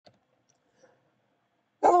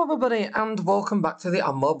Hello everybody and welcome back to the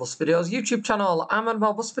Ammo Bus Videos YouTube channel. I'm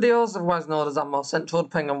Ammo Bus Videos, otherwise known as Ammo Central,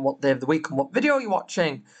 depending on what day of the week and what video you're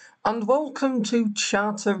watching. And welcome to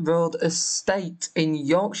Charter Road Estate in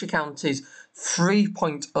Yorkshire Counties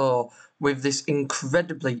 3.0 with this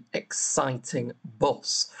incredibly exciting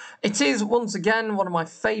bus. It is once again one of my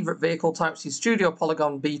favourite vehicle types, the Studio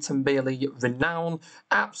Polygon B10BLE Renown.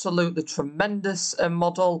 Absolutely tremendous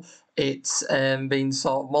model. It's been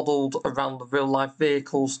sort of modelled around the real life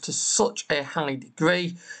vehicles to such a high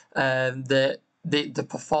degree. The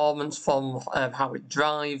performance from how it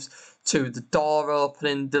drives to the door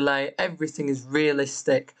opening delay, everything is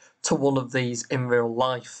realistic to one of these in real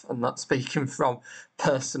life, and that's speaking from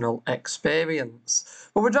personal experience.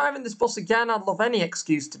 But we're driving this bus again. I'd love any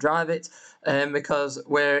excuse to drive it because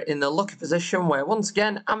we're in the lucky position where once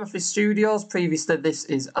again Amethyst Studios, previously This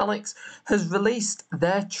Is Alex, has released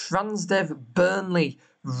their Transdev Burnley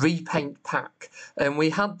repaint pack. And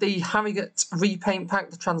we had the Harrogate repaint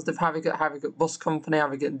pack, the Transdev Harrogate Bus Company,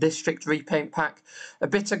 Harrogate District repaint pack a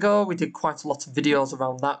bit ago. We did quite a lot of videos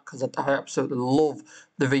around that because I absolutely love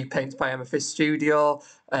the repaints by Amethyst Studio.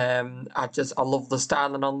 I love the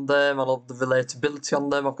styling on them, I love the relatability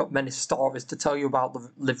on them. I've got many stories to tell you about the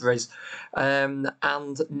liveries. And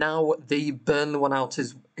now the Burnley one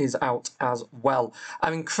is out as well.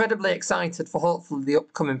 I'm incredibly excited for hopefully the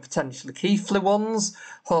upcoming potentially Keighley ones,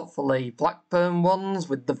 hopefully Blackburn ones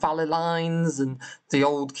with the valley lines and the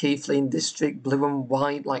old Keighley and District blue and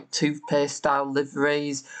white like toothpaste style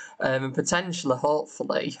liveries, and potentially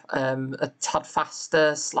hopefully a tad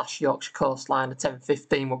faster / Yorkshire coastline, a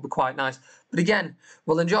 1015 would be quite nice. But again,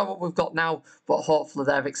 we'll enjoy what we've got now, but hopefully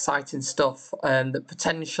they're exciting stuff that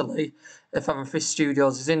potentially, if Amethyst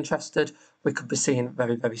Studios is interested, we could be seeing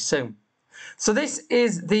very, very soon. So this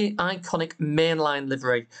is the iconic Mainline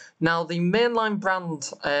livery. Now the Mainline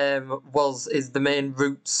brand is the main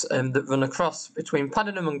routes that run across between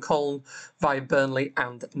Paddingham and Colne via Burnley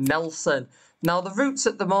and Nelson. Now the routes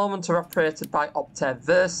at the moment are operated by Optare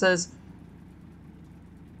Versas.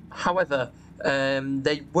 However,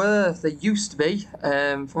 they used to be,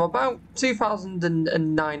 from about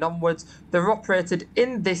 2009 onwards, they were operated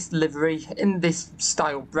in this livery, in this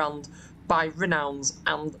style brand, by Renowns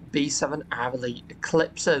and B10BLE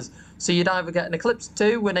Eclipses. So you'd either get an Eclipse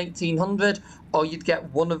 2 in 1800, or you'd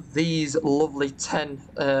get one of these lovely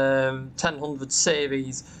 1000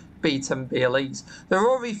 series B10BLEs. They're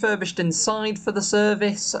all refurbished inside for the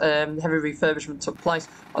service. Heavy refurbishment took place,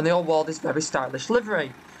 and they all wore this very stylish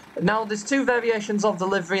livery. Now, there's two variations of the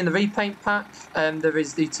livery in the repaint pack. There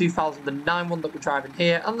is the 2009 one that we're driving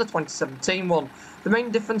here and the 2017 one. The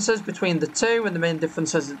main differences between the two and the main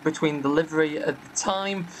differences between the livery at the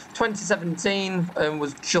time. 2017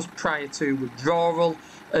 was just prior to withdrawal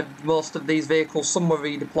of most of these vehicles. Some were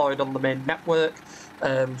redeployed on the main network,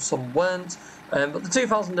 some weren't. But the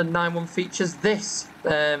 2009 one features this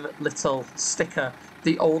little sticker,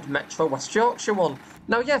 the old Metro West Yorkshire one.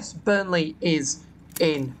 Now, yes, Burnley is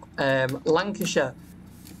in Lancashire.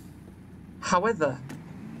 However,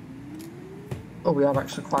 we are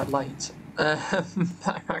actually quite late. I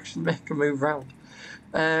actually make a move round.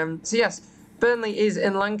 So yes, Burnley is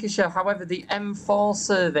in Lancashire. However, the M4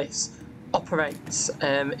 service operates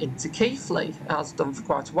into Keighley. It has done for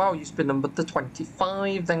quite a while. Used to be numbered the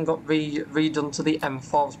 25, then got redone to the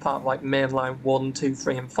M4 as part of like Mainline 1, 2,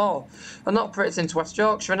 3 and 4. And that operates into West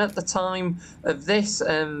Yorkshire, and at the time of this,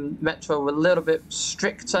 Metro were a little bit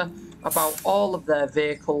stricter about all of their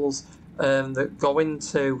vehicles that go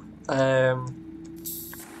into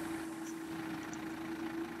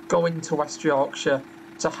West Yorkshire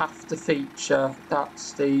to have to feature,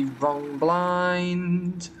 that's the wrong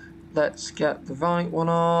blind. Let's get the right one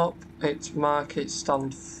up. It's market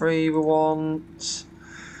stand 3 we want.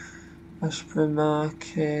 Ashbury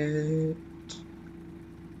Market.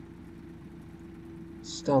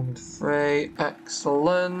 Stand 3.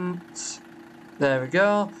 Excellent. There we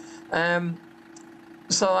go.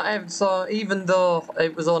 So even though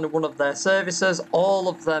it was only one of their services, all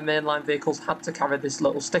of their mainline vehicles had to carry this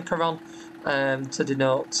little sticker on to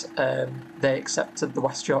denote they accepted the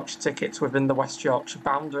West Yorkshire tickets within the West Yorkshire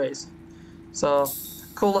boundaries. So,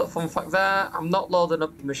 cool little fun fact there. I'm not loading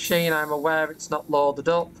up the machine, I'm aware it's not loaded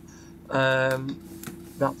up.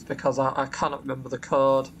 That's because I cannot remember the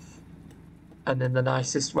code. And in the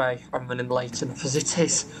nicest way, I'm running late enough as it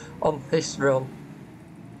is on this run.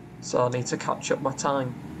 So I need to catch up my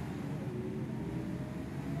time.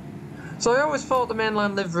 So I always thought the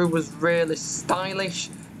Mainline livery was really stylish.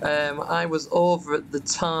 I was over at the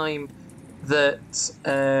time that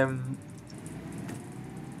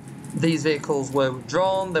these vehicles were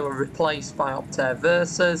withdrawn. They were replaced by Optare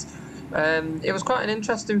Versas. It was quite an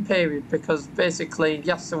interesting period because basically,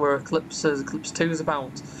 yes, there were Eclipse 2s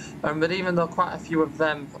about, but even though quite a few of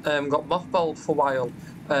them got mothballed for a while,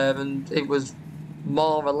 and it was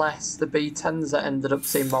more or less the B10s that ended up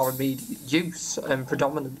seeing more immediate use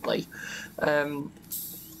predominantly.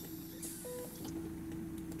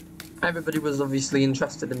 Everybody was obviously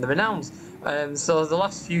interested in the Renowns. So the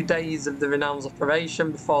last few days of the Renowns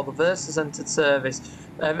operation before the Versas entered service,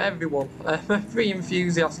 everyone, every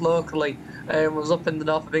enthusiast locally was up in the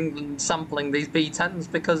north of England sampling these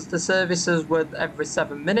B10s because the services were every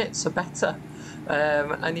 7 minutes or better.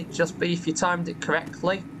 And it'd just be, if you timed it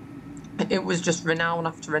correctly, it was just renown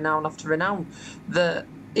after renown after renown. That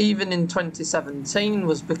even in 2017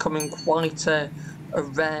 was becoming quite a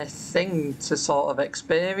rare thing to sort of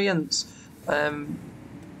experience,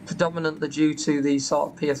 predominantly due to the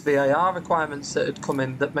sort of PSVAR requirements that had come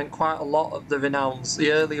in that meant quite a lot of the Renowns,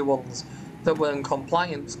 the earlier ones that weren't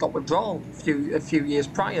compliant, got withdrawn a few years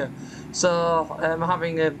prior. So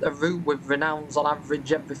having a route with Renowns on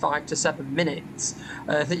average every 5 to 7 minutes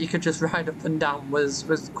that you could just ride up and down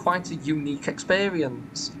was quite a unique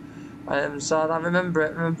experience. So I remember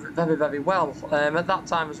it very, very well. At that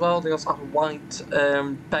time as well, they also had a white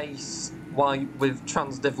base, white with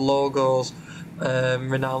Transdev logos,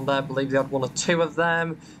 renowned there. I believe they had 1 or 2 of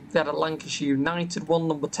them. They had a Lancashire United one,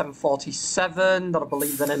 number 1047, that I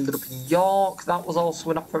believe then ended up in York. That was also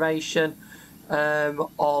an operation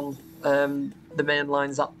on the main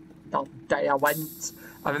lines that day I went.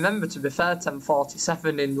 I remember, to be fair,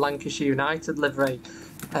 1047 in Lancashire United livery.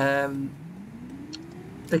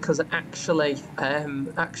 Because it actually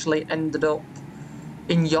ended up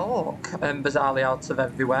in York, bizarrely out of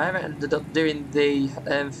everywhere. It ended up doing the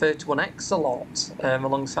 31X a lot,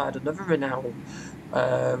 alongside another renown,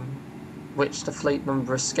 which the fleet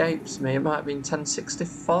number escapes me. It might have been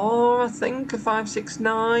 1064, I think, or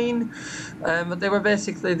 569. But they were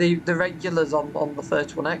basically the regulars on the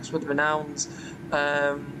 31X with renowns.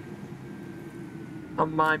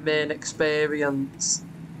 And my main experience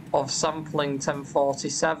of sampling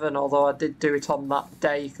 1047, although I did do it on that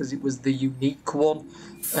day because it was the unique one,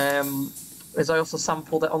 is I also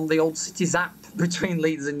sampled it on the Old Cities app between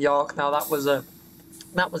Leeds and York. Now that was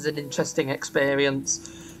an interesting experience.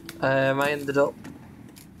 I ended up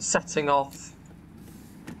setting off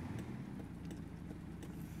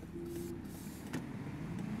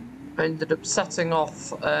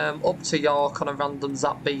up to York on a random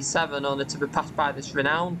Zap B7 only to be passed by this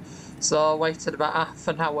renown. So I waited about half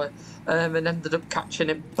an hour and ended up catching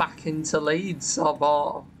it back into Leeds. So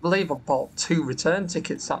I believe I bought 2 return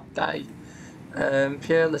tickets that day,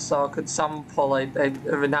 purely so I could sample a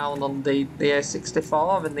renown on the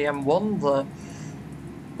A64 and the M1.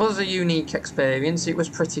 That was a unique experience. It was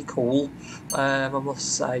pretty cool, I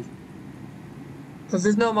must say. Because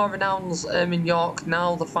there's no more renowns in York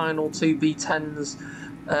now. The final 2 B10s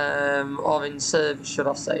are in service, should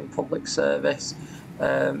I say, in public service.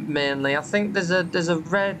 Mainly, I think there's a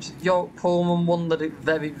red York Pullman one that it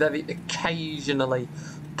very, very occasionally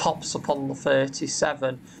pops up on the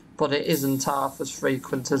 37, but it isn't half as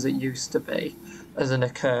frequent as it used to be as an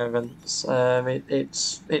occurrence.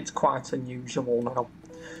 It's quite unusual now.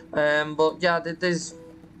 But yeah, there's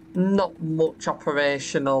not much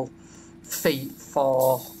operational feat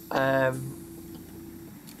for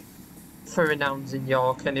renowns in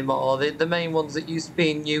York anymore. The main ones that used to be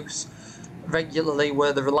in use regularly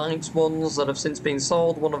were the Reliance ones that have since been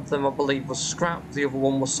sold. One of them, I believe, was scrapped. The other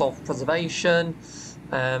one was sold for preservation.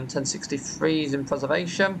 1063 is in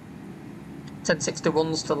preservation.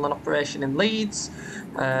 1061 still in operation in Leeds.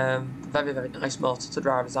 Very, very nice motor to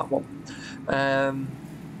drive is that one.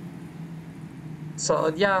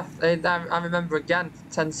 So yeah, I remember again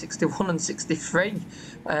 1061 and 63.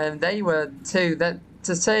 They were 2 that.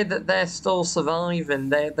 To say that they're still surviving,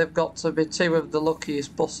 they've got to be 2 of the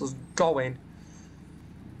luckiest buses going.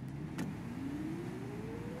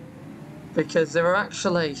 Because they were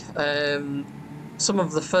actually some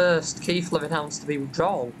of the first Keithler renowns to be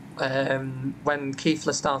withdrawn when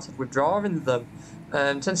Keithler started withdrawing them.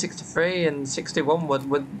 1063 and 61 were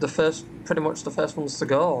pretty much the first ones to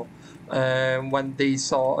go when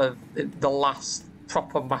the last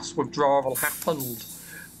proper mass withdrawal happened.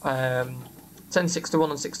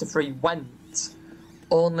 1061 and 63 went,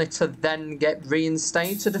 only to then get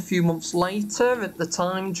reinstated a few months later. At the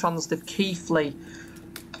time, Transdev Keithley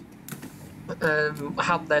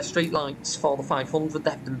had their streetlights for the 500,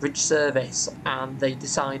 they had the bridge service, and they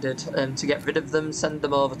decided to get rid of them, send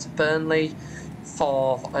them over to Burnley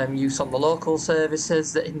for use on the local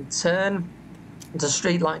services. That in turn, the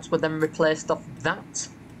streetlights were then replaced off that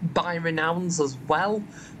by Renowns as well.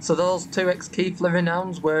 So those two ex-Keighley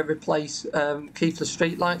Renowns were replaced, Keighley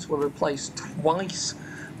streetlights were replaced twice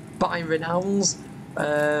by Renowns.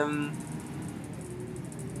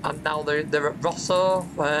 And now they're at Rosso.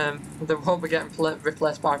 They won't be getting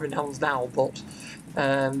replaced by Renowns now, but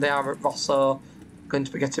they are at Rosso, going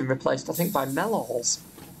to be getting replaced, I think, by Mellors,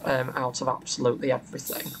 out of absolutely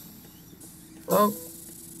everything. Oh.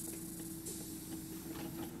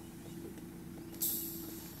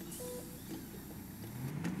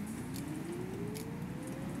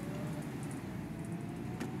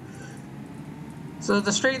 So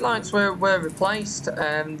the streetlights were replaced. The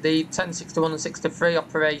 1061 and 63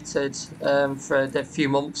 operated for a few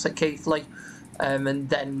months at Keighley, and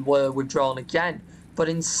then were withdrawn again. But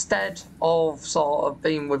instead of sort of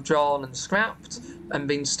being withdrawn and scrapped and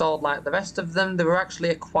being stored like the rest of them, they were actually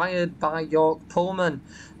acquired by York Pullman.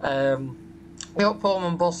 York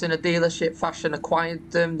Pullman Bus, in a dealership fashion,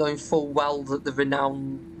 acquired them, knowing full well that the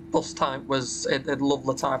renowned bus type was a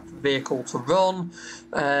lovely type of vehicle to run,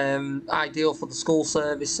 ideal for the school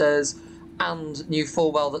services, and knew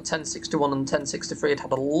full well that 1061 and 1063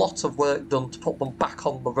 had a lot of work done to put them back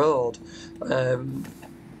on the road.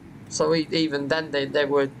 So even then, they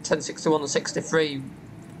were 1061 and 63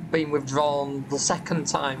 being withdrawn the second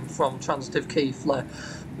time from Transdev Keighley,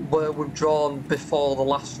 were withdrawn before the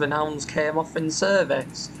last Renowns came off in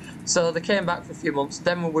service. So they came back for a few months,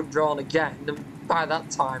 then were withdrawn again, and by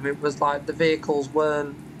that time it was like the vehicles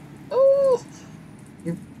weren't... Oh!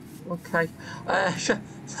 Okay.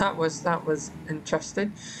 That was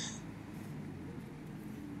interesting.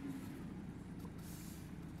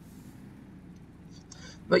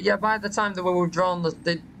 But yeah, by the time they were withdrawn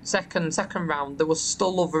the second round, there was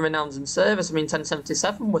still other Renowns in service. I mean,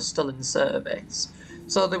 1077 was still in service.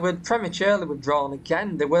 So they were prematurely withdrawn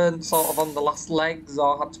again. They weren't sort of on the last legs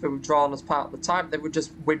or had to be withdrawn as part of the type. They were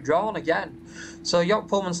just withdrawn again. So York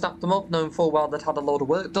Pullman snapped them up, knowing full well they'd had a load of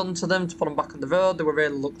work done to them to put them back on the road. They were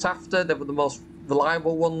really looked after. They were the most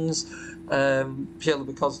reliable ones, purely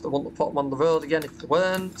because they wouldn't put them on the road again if they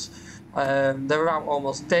weren't. They were out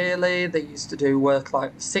almost daily. They used to do work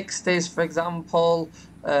like the 60s, for example.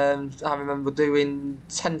 I remember doing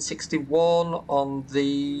 1061 on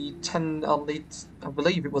the I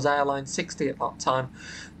believe it was Airline 60 at that time.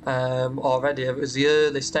 Already, it was the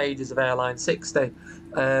early stages of Airline 60.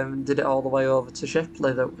 Did it all the way over to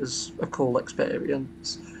Shipley. That was a cool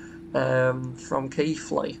experience from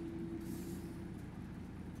Keighley.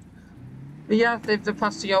 But yeah, they've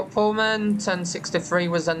passed to York Pullman. 1063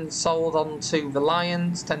 was then sold on to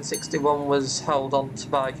Reliance. 1061 was held on to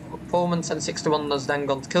by York Pullman. 1061 has then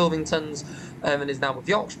gone to Kilvington's and is now with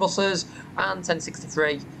Yorkshire Buses. And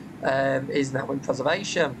 1063 is now in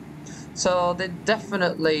preservation. So they're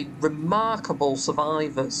definitely remarkable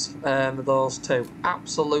survivors, those two.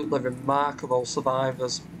 Absolutely remarkable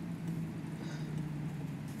survivors.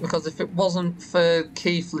 Because if it wasn't for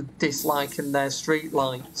Keighley disliking their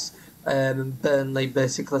streetlights, and Burnley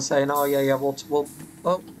basically saying, oh yeah,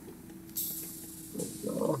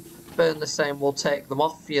 Burnley saying we'll take them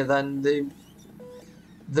off you, then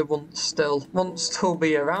they won't still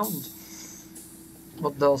be around.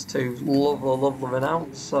 But those two lovely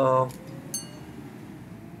Renowns, so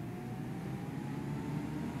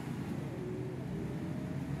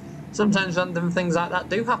sometimes random things like that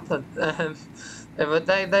do happen.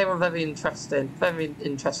 They were very interesting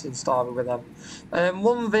story with them.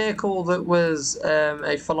 One vehicle that was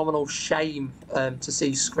a phenomenal shame to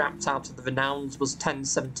see scrapped out of the Renowns was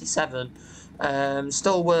 1077.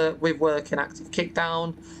 Still with working active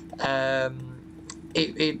kickdown.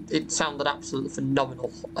 It sounded absolutely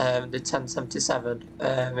phenomenal, the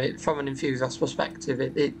 1077. From an enthusiast perspective,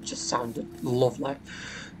 it just sounded lovely.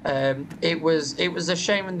 It was a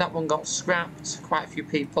shame when that one got scrapped. Quite a few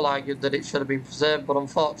people argued that it should have been preserved, but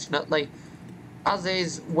unfortunately, as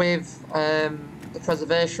is with the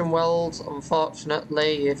preservation world,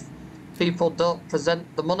 unfortunately, if people don't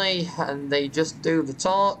present the money and they just do the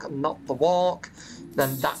talk and not the walk,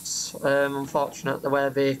 then that's unfortunately where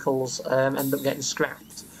vehicles end up getting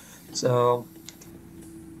scrapped. So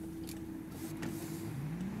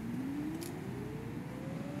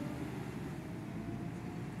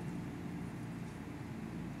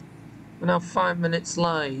we're now 5 minutes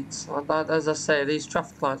late. As I say, these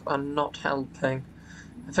traffic lights are not helping.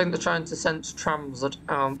 I think they're trying to sense trams that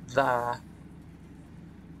aren't there.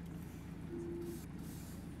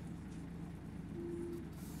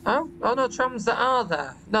 Oh no, trams that are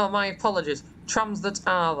there. No, my apologies. Trams that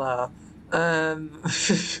are there.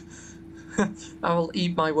 I will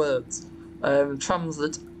eat my words. Trams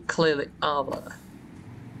that clearly are there.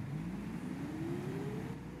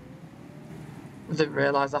 I didn't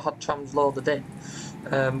realise I had trams loaded in,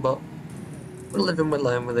 but we live and we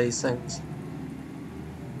learn with these things.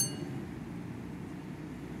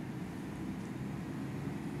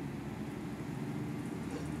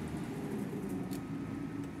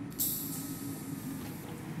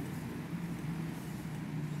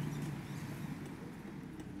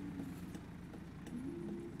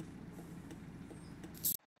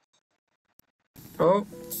 Oh,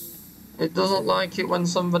 it doesn't like it when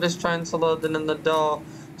somebody's trying to load in the door.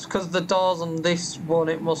 It's because the doors on this one,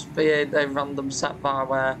 it must be a random set bar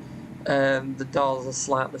where the doors are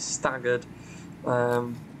slightly staggered.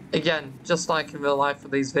 Again, just like in real life for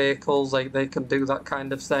these vehicles, they can do that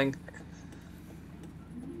kind of thing.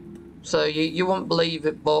 So you won't believe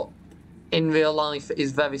it, but in real life it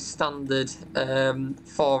is very standard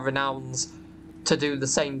for renowns to do the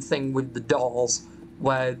same thing with the doors,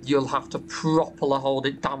 where you'll have to properly hold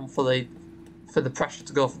it down for the pressure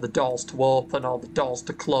to go for the doors to open or the doors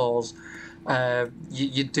to close.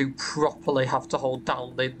 You do properly have to hold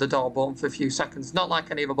down the door button for a few seconds. Not like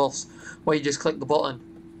any other bus where you just click the button,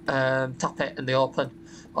 tap it and they open,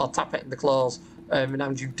 or tap it and they close.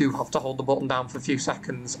 And you do have to hold the button down for a few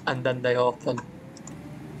seconds and then they open.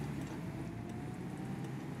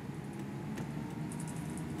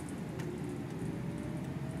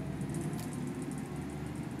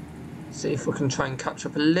 See if we can try and catch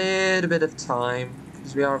up a little bit of time,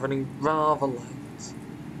 because we are running rather late.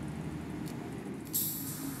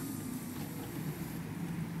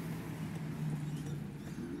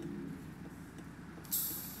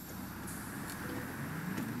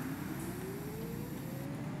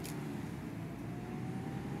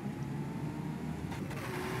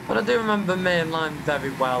 But I do remember Mainline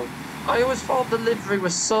very well. I always thought the livery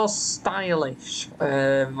was so stylish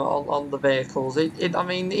on the vehicles. I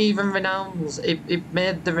mean, even Renowns, it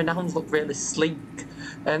made the Renowns look really sleek.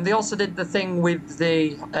 And they also did the thing with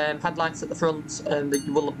the headlights at the front that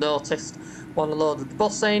you will have noticed when I loaded the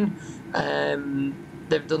bus in.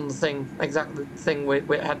 They've done the thing, exactly the thing with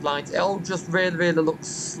headlights. It all just really looks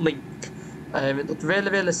sleek. It looked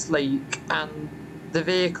really sleek. And the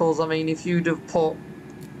vehicles, I mean, if you'd have put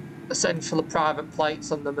essentially private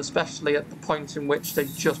plates on them, especially at the point in which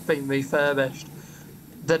they'd just been refurbished,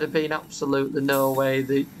 there'd have been absolutely no way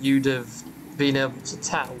that you'd have been able to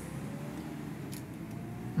tell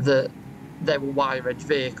that they were wire edge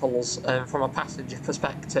vehicles from a passenger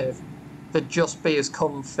perspective. They'd just be as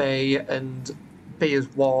comfy and be as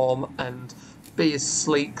warm and be as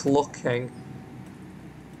sleek looking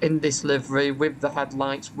in this livery, with the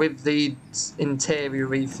headlights, with the interior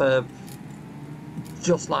refurb,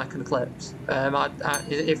 just like an Eclipse.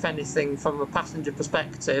 If anything, from a passenger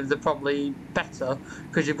perspective, they're probably better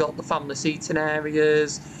because you've got the family seating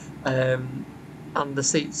areas, and the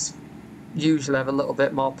seats usually have a little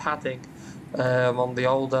bit more padding on the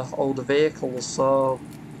older vehicles. So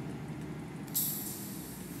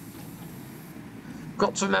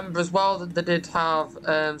got to remember as well that they did have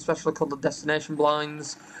special coloured destination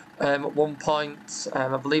blinds. At one point,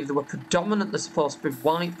 I believe they were predominantly supposed to be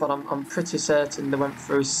white, but I'm pretty certain they went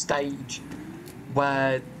through a stage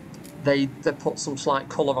where they put some slight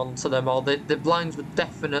colour onto them, or the blinds were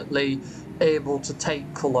definitely able to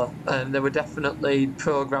take colour, and they were definitely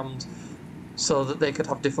programmed so that they could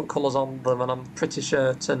have different colours on them. And I'm pretty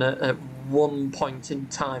certain at one point in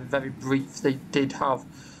time, very brief, they did have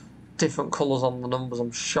different colours on the numbers.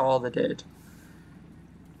 I'm sure they did.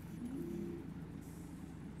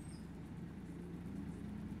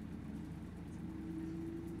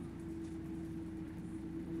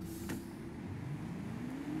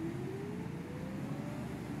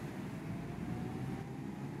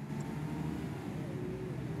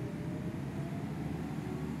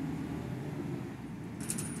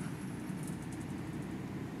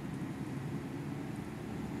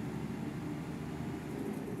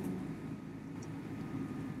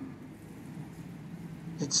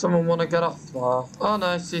 Did someone want to get off there? Oh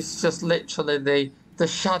no, it's just literally the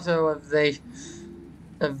shadow of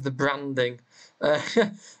the branding.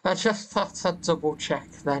 I just thought I'd double check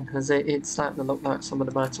then, as it's starting to look like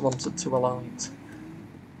somebody might have wanted to alight.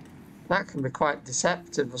 That can be quite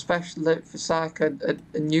deceptive, especially if it's like a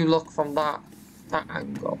new look from that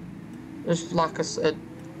angle. Just like a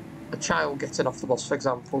child getting off the bus, for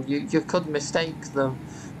example. You could mistake them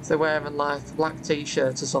if they're wearing like a black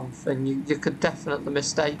t-shirt or something. You could definitely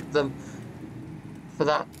mistake them for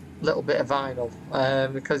that little bit of vinyl,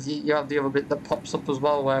 because you have the other bit that pops up as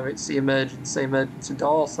well, where it's the emergency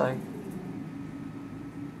door thing.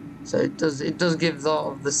 So it does give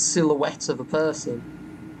sort of the silhouette of a person.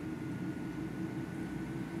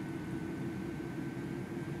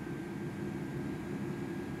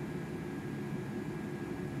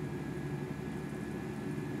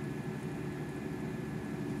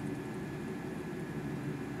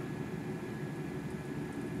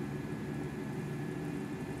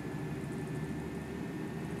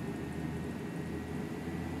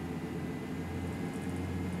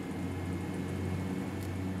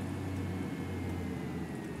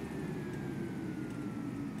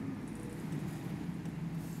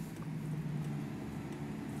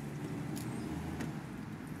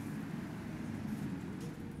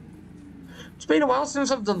 It's been a while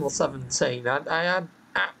since I've done the 17. I had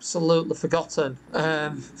absolutely forgotten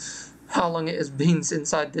how long it has been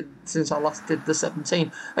since I last did the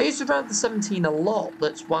 17. I used to drive the 17 a lot.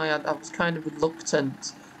 That's why I was kind of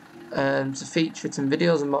reluctant to feature it in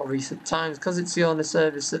videos in more recent times, because it's the only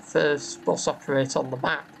service that first bus operate on the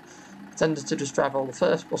map. I tended to just drive all the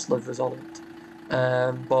first bus liveries on it,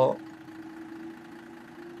 but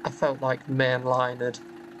I felt like Mainline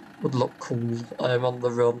would look cool on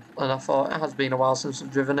the run, and I thought it has been a while since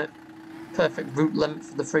I've driven it. Perfect route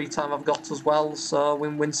length for the free time I've got as well, so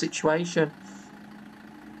win-win situation.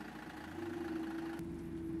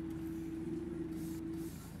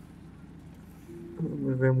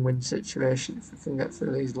 Win-win situation if we can get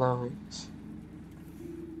through these lines.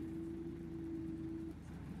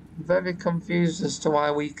 I'm very confused as to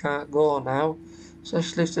why we can't go now,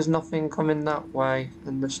 especially if there's nothing coming that way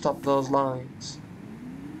and they've stopped those lines.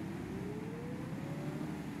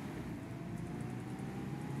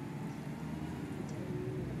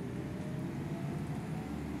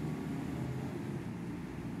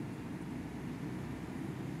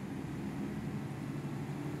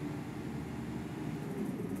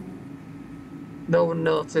 No one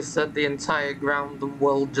noticed that the entire ground and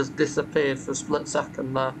world just disappeared for a split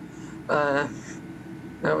second there.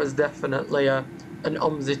 That was definitely an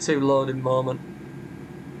OMSI 2 loading moment.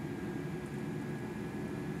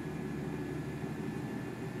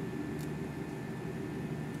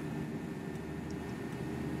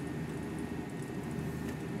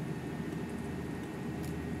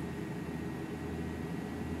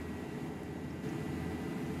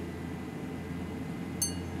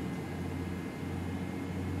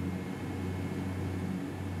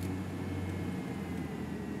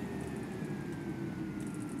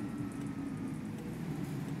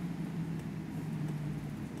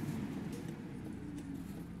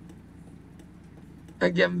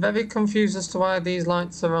 Again, very confused as to why these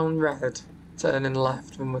lights are on red, turning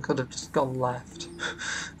left, when we could have just gone left.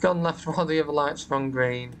 Gone left while the other lights were on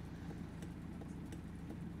green.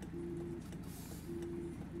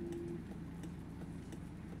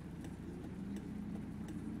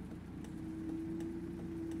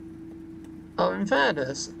 Oh, in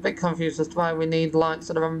fairness, a bit confused as to why we need lights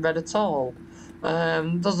that are on red at all.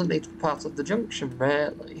 Doesn't need to be part of the junction,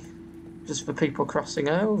 really. Just for people crossing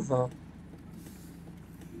over.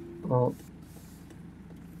 Well,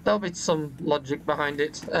 there'll be some logic behind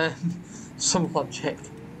it. Some logic.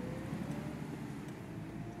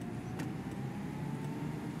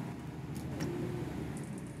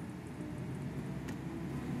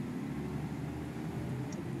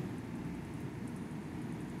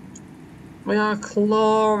 We are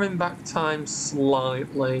clawing back time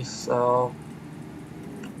slightly, so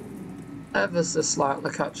ever so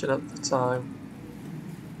slightly catching up the time.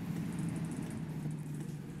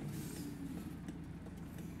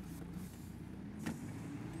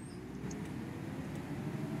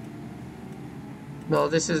 No,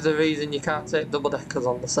 this is the reason you can't take double deckers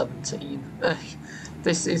on the 17.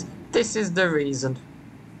 This is the reason.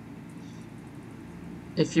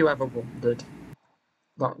 If you ever wondered.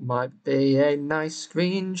 That might be a nice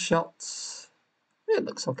screenshot. It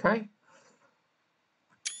looks okay.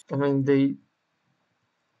 I mean, the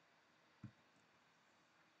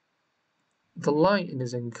lighting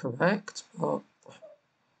is incorrect, but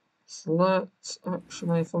so let's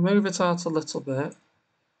actually, if I move it out a little bit,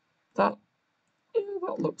 that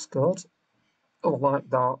looks good. Oh, I like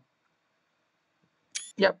that.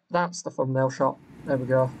 Yep, that's the thumbnail shot. There we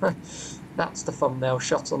go. That's the thumbnail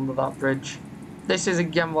shot under that bridge. This is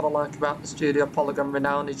again what I like about the Studio Polygon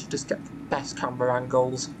Renown, is you just get the best camera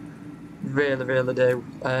angles. Really, really do.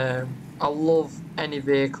 I love any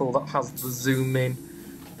vehicle that has the zoom in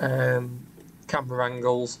camera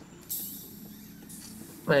angles.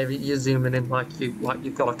 Maybe you're zooming in like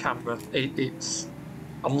you've got a camera.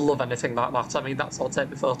 I love anything like that. I mean, that's how I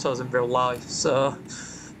take my photos in real life. So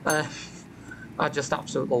I just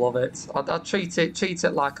absolutely love it. I treat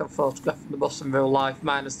it like I'm photographing the bus in real life,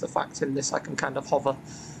 minus the fact in this I can kind of hover.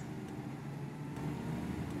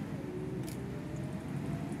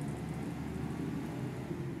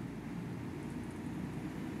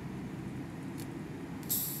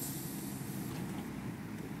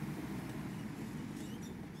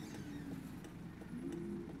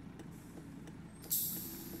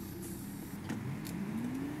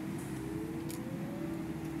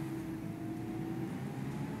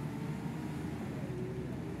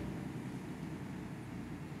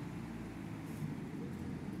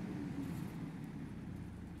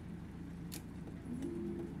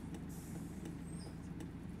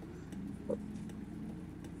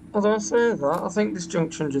 Although I say that, I think this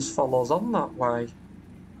junction just follows on that way.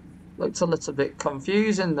 looked a little bit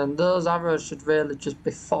confusing then. Those arrows should really just be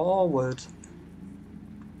forward.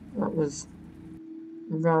 That was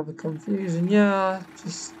rather confusing. Yeah,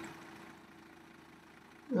 just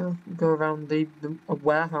go around the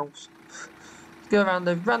warehouse. Go around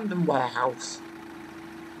the random warehouse.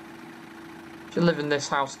 If you live in this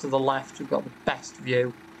house to the left, you've got the best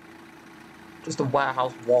view. Just a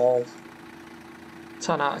warehouse wall.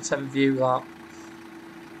 10 out of 10 view, that.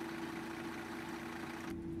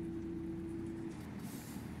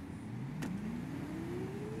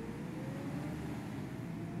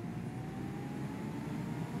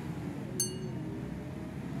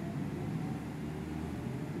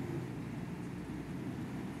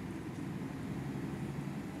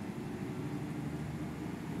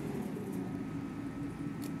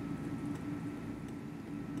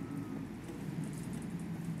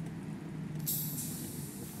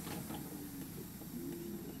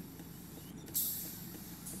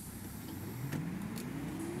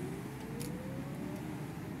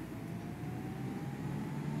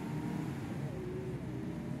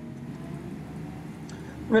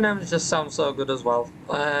 Renames just sound so good as well.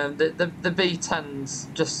 The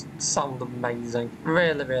B10s just sound amazing.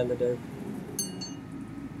 Really, really do.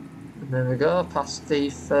 And there we go, past the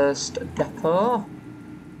first depot.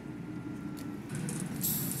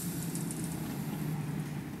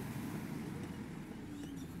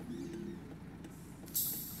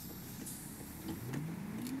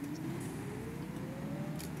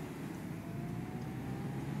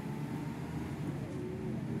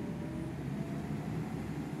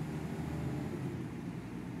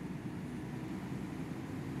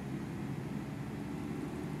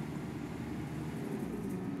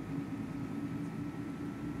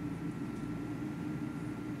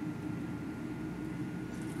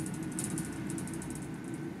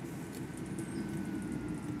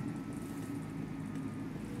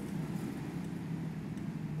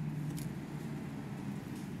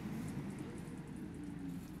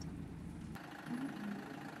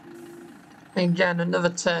 Again, another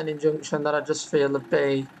turning junction that I just feel would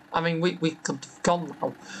be... I mean, we could have gone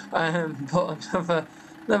now, but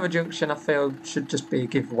another junction I feel should just be a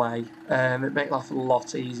giveaway. It'd make life a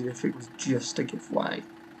lot easier if it was just a giveaway.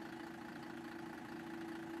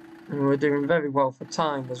 And we're doing very well for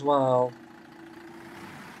time as well.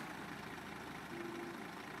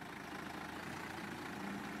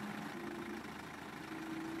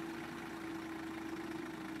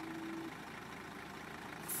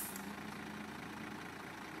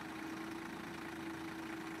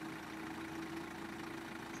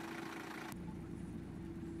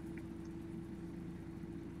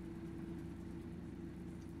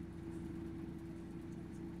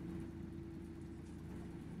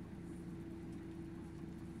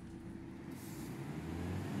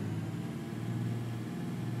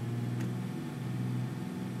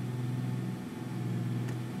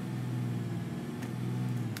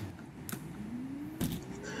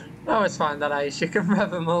 I always find that ace, you can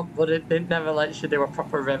rev them up, but it never lets you do a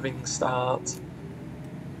proper revving start.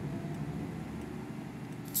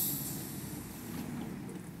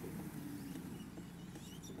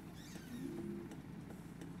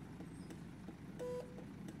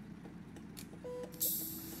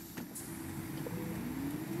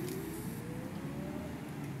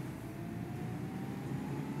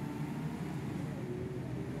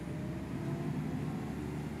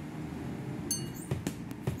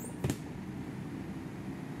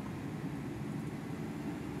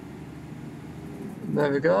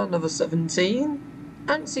 There we go, another 17.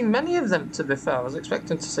 I haven't seen many of them, to be fair. I was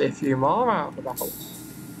expecting to see a few more out of the house.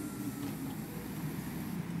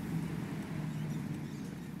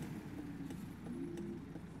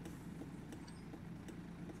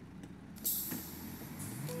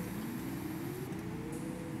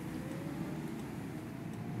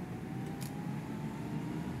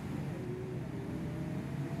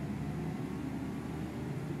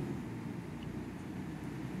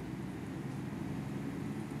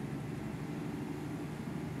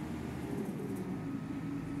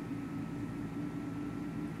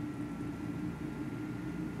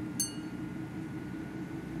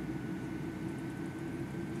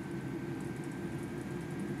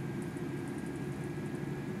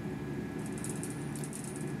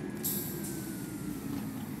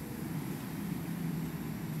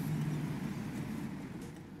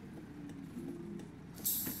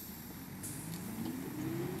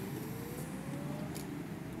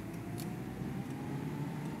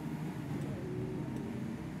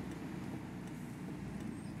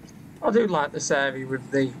 I do like this area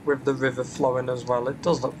with the river flowing as well. It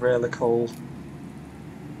does look really cool.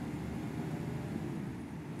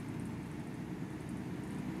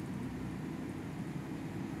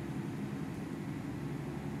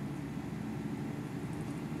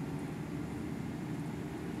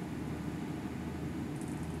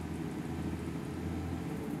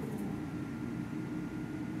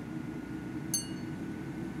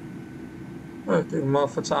 doing more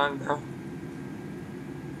for time now.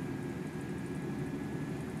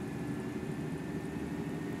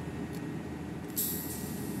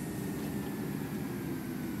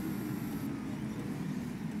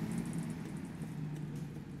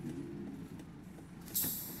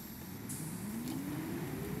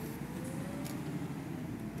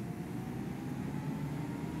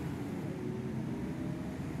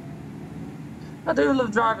 I do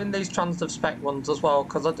love driving these Transdev spec ones as well,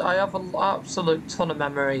 because I have an absolute ton of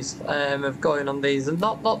memories of going on these, and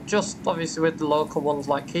not just obviously with the local ones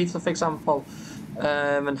like Keithler, for example,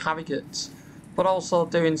 and Harrogate, but also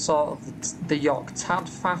doing sort of the York Tad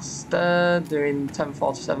faster, doing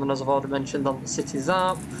 1047 as I've already mentioned on the Cities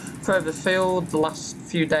app, further afield, the last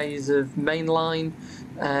few days of Mainline,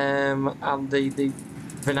 and the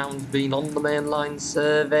renowned being on the Mainline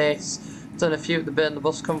service. Done a few at the Burnley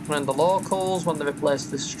Bus Company and the locals when they replaced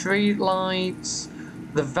the street lights,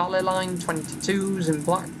 the Valley Line 22s in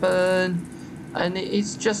Blackburn, and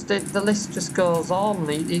it's just, the list just goes on.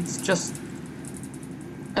 It's just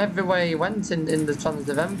everywhere you went in the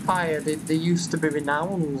Transdev Empire, they used to be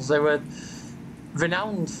renowned. They were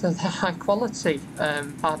renowned for their high quality,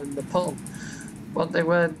 pardon the pun, but they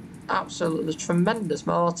were absolutely tremendous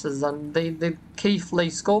motors, and the Keighley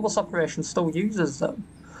school bus operation still uses them.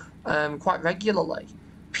 Quite regularly,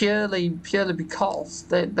 purely because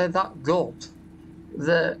they're that good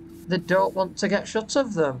that they don't want to get shut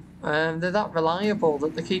of them. They're that reliable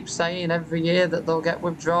that they keep saying every year that they'll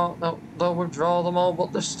withdraw them all,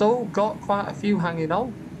 but they've still got quite a few hanging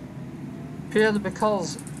on, purely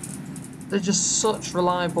because they're just such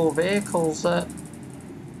reliable vehicles that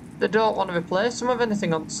they don't want to replace them with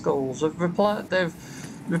anything on the schools. They've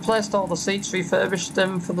replaced all the seats, refurbished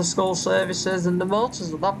them for the school services, and the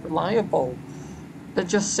motors are that reliable. They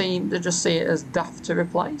just see it as daft to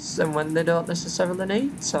replace them when they don't necessarily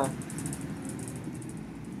need to.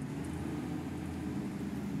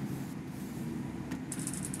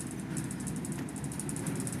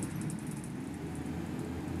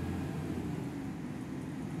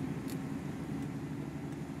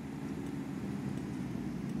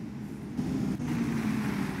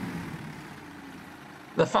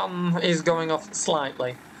 The fan is going off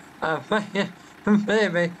slightly.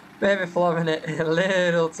 Maybe flowing it a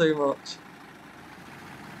little too much.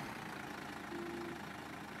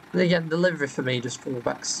 And again, delivery for me just brings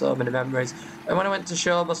back so many memories. And when I went to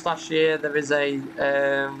Showbus last year, there is a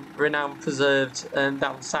renowned preserved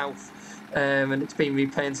down south, and it's been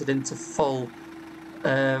repainted into full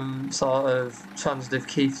sort of Transdev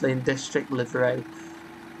Keighley district livery.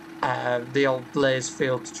 The old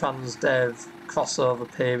Blazefield Transdev crossover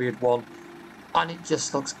period one, and it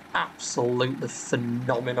just looks absolutely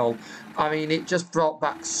phenomenal. I mean, it just brought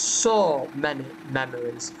back so many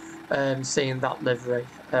memories seeing that livery.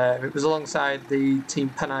 It was alongside the Team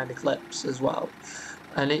Pennine Eclipse as well,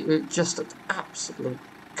 and it just looked absolutely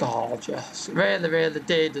gorgeous. It really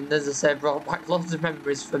did, and as I said, brought back loads of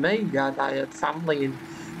memories for me. I had family in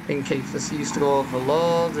Keighley, so I used to go over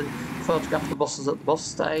loads and photograph the buses at the bus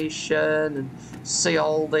station and see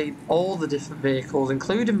all the different vehicles,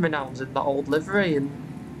 including renowns in that old livery, and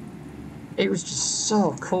it was just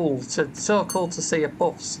so cool to see a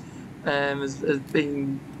bus as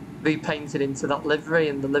being repainted into that livery,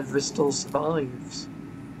 and the livery still survives.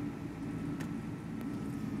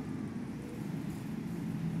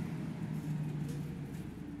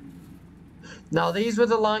 Now these were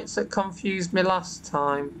the lights that confused me last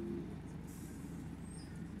time.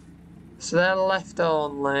 So they're left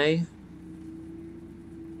only.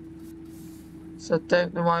 So I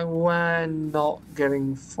don't know why we're not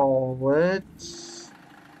going forwards.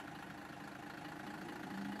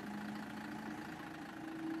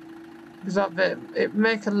 Because that bit, it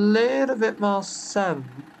make a little bit more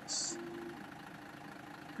sense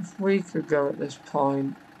if we could go at this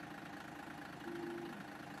point.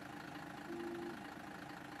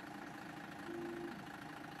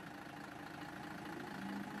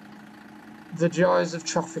 The joys of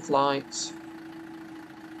traffic lights.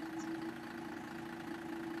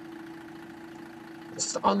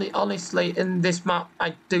 Honestly, in this map,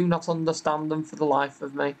 I do not understand them for the life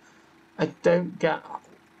of me. I don't get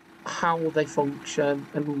how they function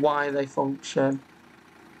and why they function.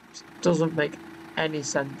 It doesn't make any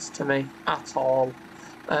sense to me at all.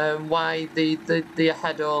 Why the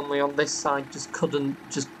ahead only on this side just couldn't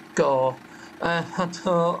just go. I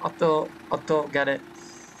don't get it.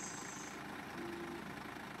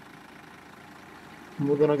 And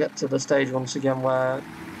we're gonna get to the stage once again where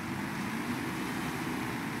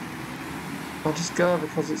I'll just go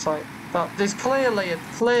because it's like that. There's clearly a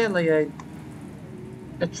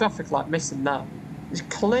traffic light missing now. There's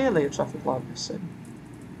clearly a traffic light missing.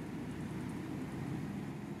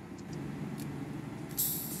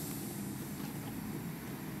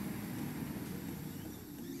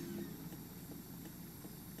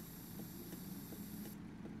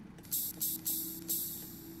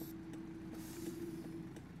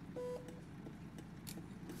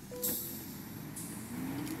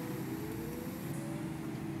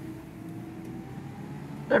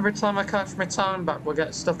 Every time I catch my time back, we'll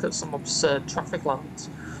get stuck at some absurd traffic lights.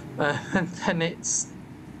 And then it's...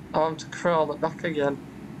 I want to crawl it back again.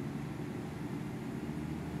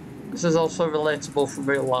 This is also relatable from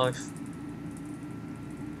real life.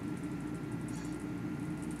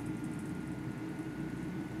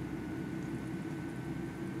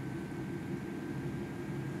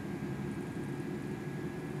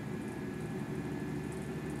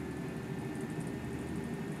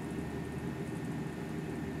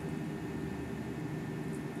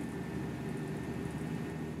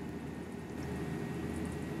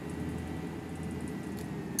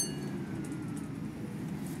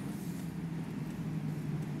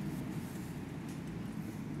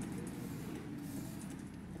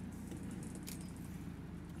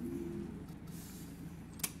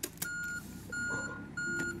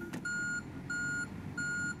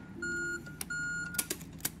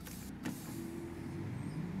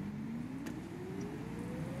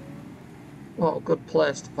 What a good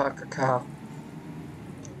place to park a car.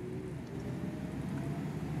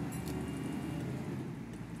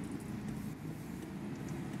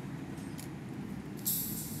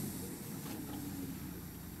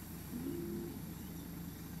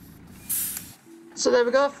 So there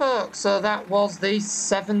we go, folks. So that was the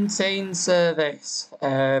 17 service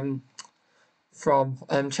from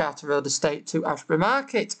Charter Road Estate to Ashbury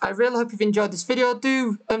Market. I really hope you've enjoyed this video.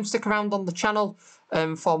 Do stick around on the channel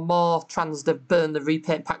for more Transdev Burnley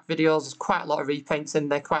repaint pack videos. There's quite a lot of repaints in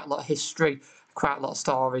there, quite a lot of history, quite a lot of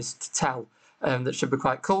stories to tell that should be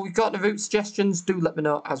quite cool. We've got any route suggestions, do let me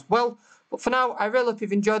know as well. But for now, I really hope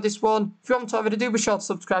you've enjoyed this one. If you haven't already, do be sure to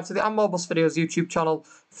subscribe to the Mobile Videos YouTube channel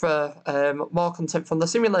for more content from the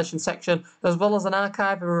simulation section, as well as an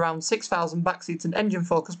archive of around 6,000 backseat and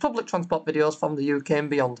engine-focused public transport videos from the UK and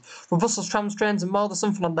beyond. With buses, trams, trains and more, there's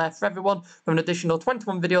something on there for everyone, with an additional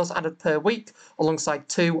 21 videos added per week, alongside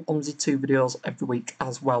 2 OMSI 2 videos every week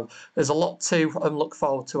as well. There's a lot to look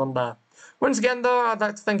forward to on there. Once again, though, I'd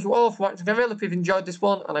like to thank you all for watching. I really hope you've enjoyed this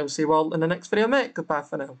one, and I will see you all in the next video, mate. Goodbye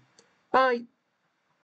for now. Bye.